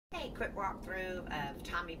quick walkthrough of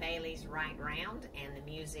Tommy Bailey's Right Round, and the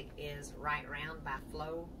music is Right Round by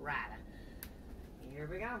Flo Rida. Here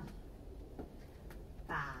we go.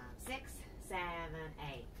 5, 6, 7,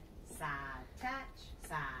 8. Side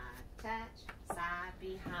touch, side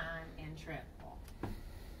behind and triple.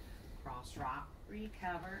 Cross rock,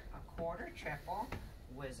 recover, a quarter triple,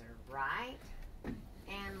 whizzer right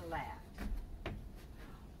and left.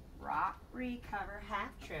 Rock, recover, half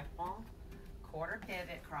triple, quarter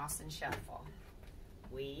pivot, cross and shuffle.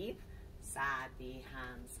 Weave, side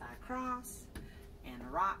behind side cross, and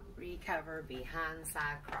rock, recover, behind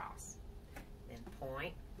side cross. Then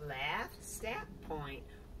point, left step, point,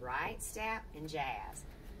 right step, and jazz.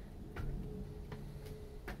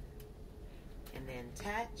 And then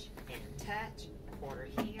touch, quarter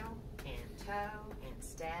heel, and toe, and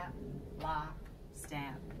step, lock,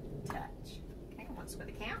 step, touch. Okay, once with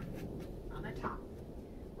a count on the top.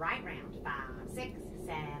 Right round, 5, 6,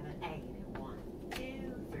 7, 8, 1,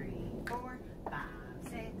 2, 3, 4, 5,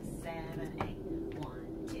 6, 7, 8,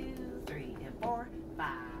 1, 2, 3, and 4, 5,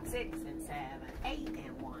 6, and 7, 8,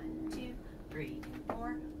 and 1, 2, 3, and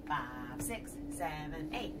 4, 5, 6, 7,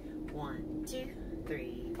 8, 1, 2,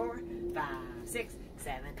 3, 4, 5, 6,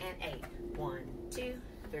 7, and 8, 1, 2,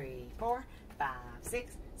 3, 4, 5,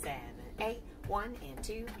 6, 7, 8, 1 and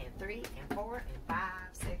 2 and 3 and 4 and 5,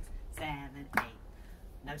 6, 7, 8.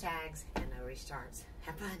 No tags and no restarts.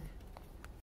 Have fun.